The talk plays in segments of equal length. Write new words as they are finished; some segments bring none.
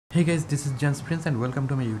Hey guys, this is Jens Prince and welcome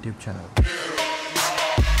to my YouTube channel.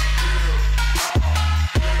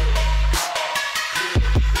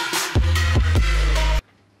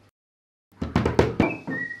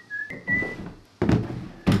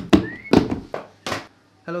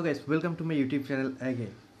 Hello guys, welcome to my YouTube channel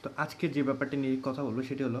again. তো আজকে যে ব্যাপারটা নিয়ে কথা বলবো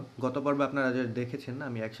সেটি হলো গত পর্বে আপনারা যা দেখেছেন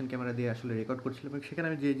আমি অ্যাকশন ক্যামেরা দিয়ে আসলে রেকর্ড করছিলাম এবং সেখানে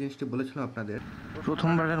আমি যে জিনিসটি বলেছিলাম আপনাদের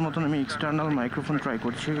প্রথমবারের মতন আমি এক্সটার্নাল মাইক্রোফোন ট্রাই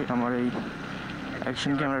করছি আমার এই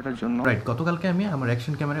অ্যাকশন ক্যামেরাটার জন্য। রাইট, গতকালকে আমি আমার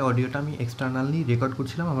অ্যাকশন ক্যামেরার অডিওটা আমি এক্সটার্নালি রেকর্ড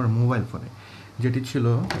করছিলাম আমার মোবাইল ফোনে, যেটি ছিল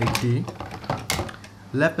একটি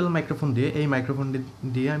ল্যাপেল মাইক্রোফোন দিয়ে। এই মাইক্রোফোন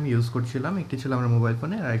দিয়ে আমি ইউজ করছিলাম, একটি ছিল আমার মোবাইল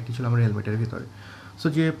ফোনে আর একটি ছিল আমার হেলমেটের ভিতরে। সো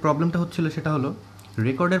যে প্রবলেমটা হচ্ছিল সেটা হলো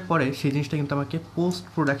রেকর্ডের পরে সেই জিনিসটা কিন্তু আমাকে পোস্ট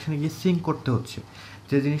প্রোডাকশনে গিয়ে সিঙ্ক করতে হচ্ছে,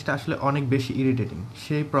 যে জিনিসটা আসলে অনেক বেশি ইরিটেটিং।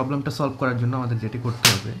 সেই প্রবলেমটা সলভ করার জন্য আমাদের যেটি করতে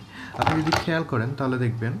হবে, আপনি যদি খেয়াল করেন তাহলে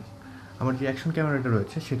দেখবেন আমার যে অ্যাকশন ক্যামেরাটা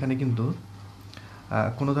রয়েছে সেখানে কিন্তু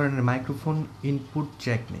কোনো ধরনের মাইক্রোফোন ইনপুট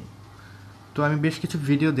জ্যাক নেই। তো আমি বেশ কিছু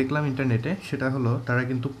ভিডিও দেখলাম ইন্টারনেটে, সেটা হলো তারা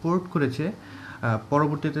কিন্তু পোর্ট করেছে,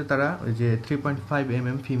 পরবর্তীতে তারা ওই যে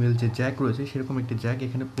 3.5mm ফিমেল যে জ্যাক রয়েছে সেরকম একটি জ্যাক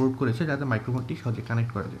এখানে পোর্ট করেছে যাতে মাইক্রোফোনটি সহজে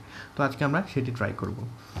কানেক্ট করা যায়। তো আজকে আমরা সেটি ট্রাই করব।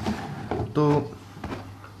 তো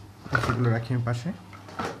সেগুলো রাখি আমি পাশে।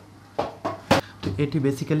 তো এটি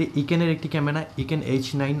বেসিক্যালি ইকেনের একটি ক্যামেরা, ইকেন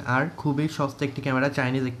H9r, খুবই সস্তা একটি ক্যামেরা,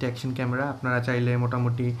 চাইনিজ একটি অ্যাকশন ক্যামেরা। আপনারা চাইলে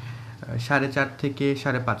মোটামুটি 4.5 থেকে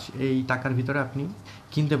 5.5 এই টাকার ভিতরে আপনি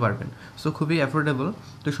কিনতে পারবেন। সো খুবই অ্যাফোর্ডেবল।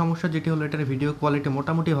 তো সমস্যা যেটি হলো এটার ভিডিও কোয়ালিটি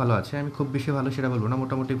মোটামুটি ভালো আছে, আমি খুব বেশি ভালো সেটা বলবো না,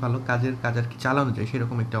 মোটামুটি ভালো, কাজ আর কি চালানো যায়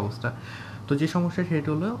সেরকম একটা অবস্থা। তো যে সমস্যা সেটা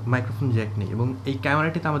হলো মাইক্রোফোন জ্যাক নেই, এবং এই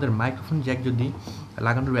ক্যামেরাটিতে আমাদের মাইক্রোফোন জ্যাক যদি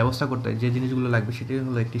লাগানোর ব্যবস্থা করতে হয় যে জিনিসগুলো লাগবে সেটি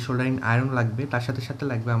হলো একটি সোল্ডারিং আয়রন লাগবে, তার সাথে সাথে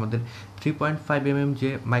লাগবে আমাদের 3.5mm যে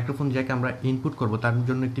মাইক্রোফোন জ্যাক আমরা ইনপুট করব তার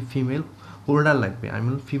জন্য একটি ফিমেল হোল্ডার লাগবে, আমি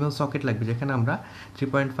ফিমেল সকেট লাগবে যেখানে আমরা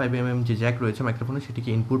 3.5mm যে জ্যাক রয়েছে মাইক্রোফোনে সেটিকে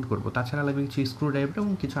ইনপুট করব। তাছাড়া লাগবে কিছু স্ক্রু ড্রাইভার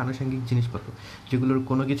এবং কিছু আনুষঙ্গিক জিনিসপত্র, যেগুলোর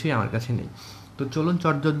কোনো কিছুই আমার কাছে নেই। তো চলুন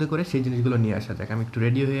চটজলদি করে সেই জিনিসগুলো নিয়ে আসা যাক। আমি একটু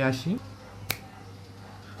রেডি হয়ে আসি।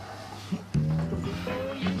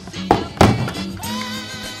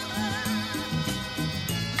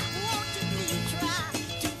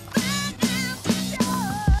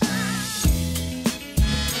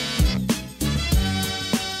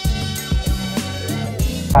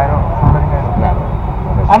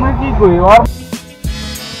 আমরা কি করি ওর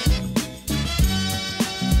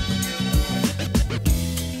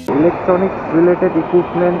ইলেকট্রনিক্স রিলেটেড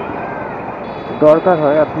ইকুইপমেন্ট দরকার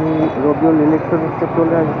হয়, আপনি রবিউল ইলেকট্রনিক্সে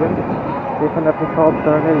চলে আসবেন। এখানে আপনি সব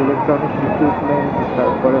ধরনের ইলেকট্রনিক্স ইকুইপমেন্ট,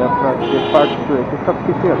 তারপরে আপনার যে পার্টস রয়েছে সব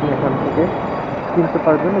কিছুই আপনি এখান থেকে কিনতে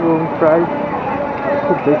পারবেন, এবং প্রাইস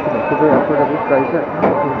খুব বেশি না, খুবই অ্যাফোর্ডেবল প্রাইসে আপনি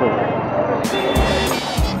কিনতে পারবেন।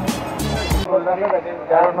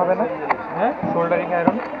 আয়রন হবে না? হ্যাঁ, সোল্ডারিং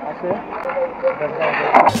আয়রন আছে।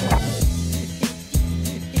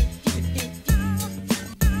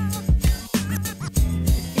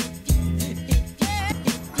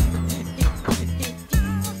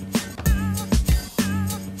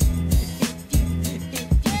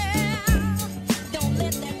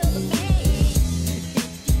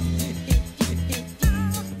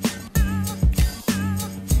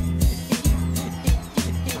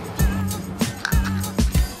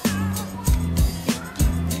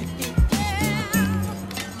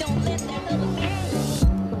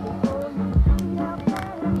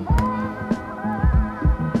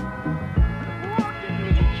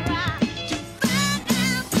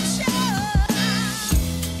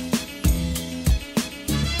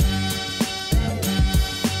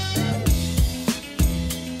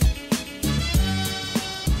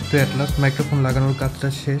 তো অ্যাট লাস্ট মাইক্রোফোন লাগানোর কাজটা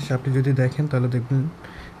শেষ। আপনি যদি দেখেন তাহলে দেখবেন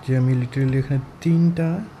যে আমি লিটারেলি এখানে 3টা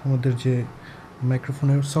আমাদের যে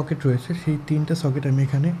মাইক্রোফোনের সকেট রয়েছে সেই 3টা সকেট আমি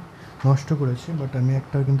এখানে নষ্ট করেছি, বাট আমি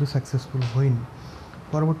একটাও কিন্তু সাকসেসফুল হইনি।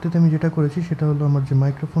 পরবর্তীতে আমি যেটা করেছি সেটা হলো আমার যে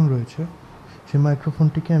মাইক্রোফোন রয়েছে সেই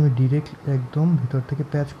মাইক্রোফোনটিকে আমি ডিরেক্ট একদম ভিতর থেকে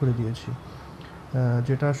প্যাচ করে দিয়েছি,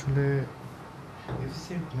 যেটা আসলে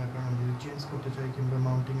এফিসিয়েন্ট না, কারণ আমি যদি চেঞ্জ করতে চাই কিংবা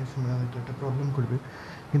মাউন্টিংয়ের সময় হয়তো একটা প্রবলেম করবে,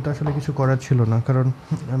 কিন্তু আসলে কিছু করার ছিল না, কারণ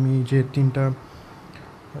আমি যে 3টা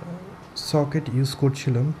সকেট ইউজ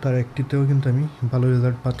করছিলাম তার একটিতেও কিন্তু আমি ভালো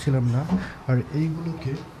রেজাল্ট পাচ্ছিলাম না। আর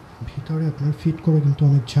এইগুলোকে ভিতরে আপনার ফিট করা কিন্তু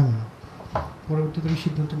অনেক ঝামেলা। পরবর্তীতে আমি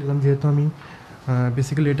সিদ্ধান্ত নিলাম, যেহেতু আমি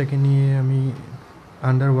বেসিক্যালি এটাকে নিয়ে আমি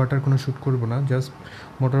আন্ডার ওয়াটার কোনো শ্যুট করব না, জাস্ট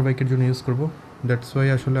মোটর বাইকের জন্য ইউজ করব। দ্যাটস ওয়াই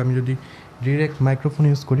আসলে আমি যদি ডিরেক্ট মাইক্রোফোন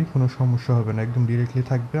ইউজ করি কোনো সমস্যা হবে না, একদম ডিরেক্টলি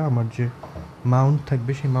থাকবে। আমার যে মাউন্ট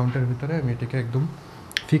থাকবে সেই মাউন্টের ভিতরে আমি এটাকে একদম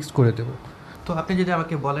ফিক্সড করে দেবো। তো আপনি যদি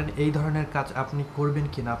আমাকে বলেন এই ধরনের কাজ আপনি করবেন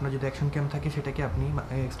কি না, আপনার যদি অ্যাকশন ক্যাম থাকে সেটাকে আপনি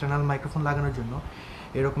এক্সটার্নাল মাইক্রোফোন লাগানোর জন্য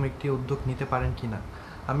এরকম একটি উদ্যোগ নিতে পারেন কি না।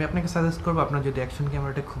 আমি আপনাকে সাজেস্ট করবো, আপনার যদি অ্যাকশন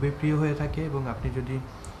ক্যামেরাটা খুবই প্রিয় হয়ে থাকে এবং আপনি যদি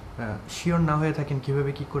শিওর না হয়ে থাকেন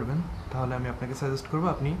কীভাবে কী করবেন, তাহলে আমি আপনাকে সাজেস্ট করবো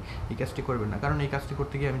আপনি এই কাজটি করবেন না। কারণ এই কাজটি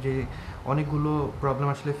করতে গিয়ে আমি যে অনেকগুলো প্রবলেম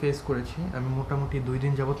আসলে ফেস করেছি, আমি মোটামুটি 2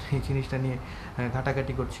 দিন যাবত এই জিনিসটা নিয়ে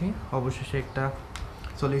ঘাটাঘাটি করছি, অবশেষে একটা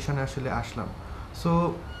সলিউশনে আসলে আসলাম। সো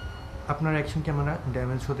আপনার অ্যাকশন ক্যামেরা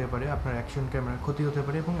ড্যামেজ হতে পারে, আপনার অ্যাকশন ক্যামেরার ক্ষতি হতে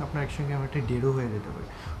পারে এবং আপনার অ্যাকশন ক্যামেরাটি ডেডও হয়ে যেতে পারে।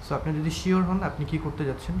 সো আপনি যদি শিওর হন আপনি কী করতে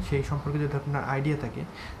যাচ্ছেন সেই সম্পর্কে যদি আপনার আইডিয়া থাকে,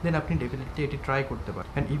 দেন আপনি ডেফিনেটলি এটি ট্রাই করতে পারেন।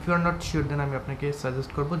 And if you are not sure, দেন আমি আপনাকে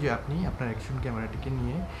সাজেস্ট করবো যে আপনি আপনার অ্যাকশন ক্যামেরাটিকে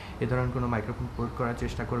নিয়ে এ ধরনের কোনো মাইক্রোফোন পোর্ট করার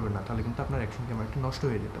চেষ্টা করবেন না, তাহলে কিন্তু আপনার অ্যাকশন ক্যামেরাটি নষ্ট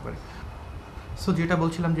হয়ে যেতে পারে। সো যেটা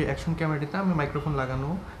বলছিলাম যে অ্যাকশন ক্যামেরাটিতে আমি মাইক্রোফোন লাগানো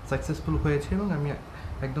সাকসেসফুল হয়েছে এবং আমি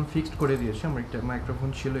একদম ফিক্সড করে দিয়েছি। আমার একটা মাইক্রোফোন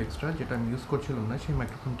ছিল এক্সট্রা, যেটা আমি ইউজ করছিলাম না, সেই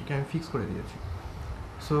মাইক্রোফোনটিকে আমি ফিক্স করে দিয়েছি।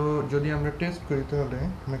 সো যদি আমরা টেস্ট করি, তাহলে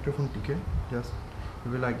মাইক্রোফোনটিকে জাস্ট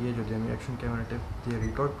এভাবে লাগিয়ে যদি আমি অ্যাকশন ক্যামেরাটা দিয়ে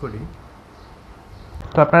রেকর্ড করি,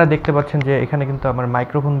 তো আপনারা দেখতে পাচ্ছেন যে এখানে কিন্তু আমার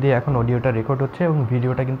মাইক্রোফোন দিয়ে এখন অডিওটা রেকর্ড হচ্ছে এবং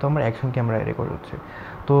ভিডিওটা কিন্তু আমার অ্যাকশন ক্যামেরায় রেকর্ড হচ্ছে।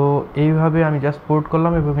 তো এইভাবে আমি জাস্ট পোর্ট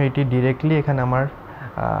করলাম এবং এটি ডিরেক্টলি এখানে আমার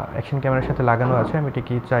অ্যাকশন ক্যামেরার সাথে লাগানো আছে, আমি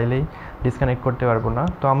এটিকে চাইলেই ডিসকানেক্ট করতে পারবো না।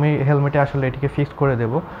 তো আমি হেলমেটে আসলে এটিকে ফিক্সড করে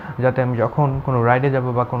দেবো, যাতে আমি যখন কোনো রাইডে যাব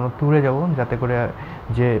বা কোনো ট্যুরে যাব, যাতে করে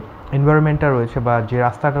যে এনভায়রনমেন্টটা রয়েছে বা যে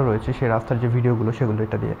রাস্তাটা রয়েছে সেই রাস্তার যে ভিডিওগুলো সেগুলো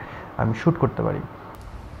এটা দিয়ে আমি শ্যুট করতে পারি।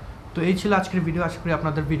 তো এই ছিল আজকের ভিডিও। আশা করি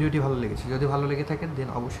আপনাদের ভিডিওটি ভালো লেগেছে। যদি ভালো লেগে থাকে দেন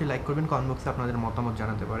অবশ্যই লাইক করবেন, কমেন্ট বক্সে আপনাদের মতামত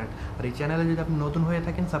জানাতে পারেন। আর এই চ্যানেলে যদি আপনি নতুন হয়ে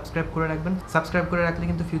থাকেন সাবস্ক্রাইব করে রাখবেন। সাবস্ক্রাইব করে রাখলে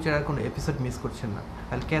কিন্তু ফিউচার আর কোনো এপিসোড মিস করছেন না।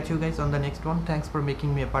 I will catch you guys on the next one. Thanks for making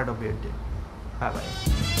me a part of your day. Bye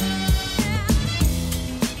bye.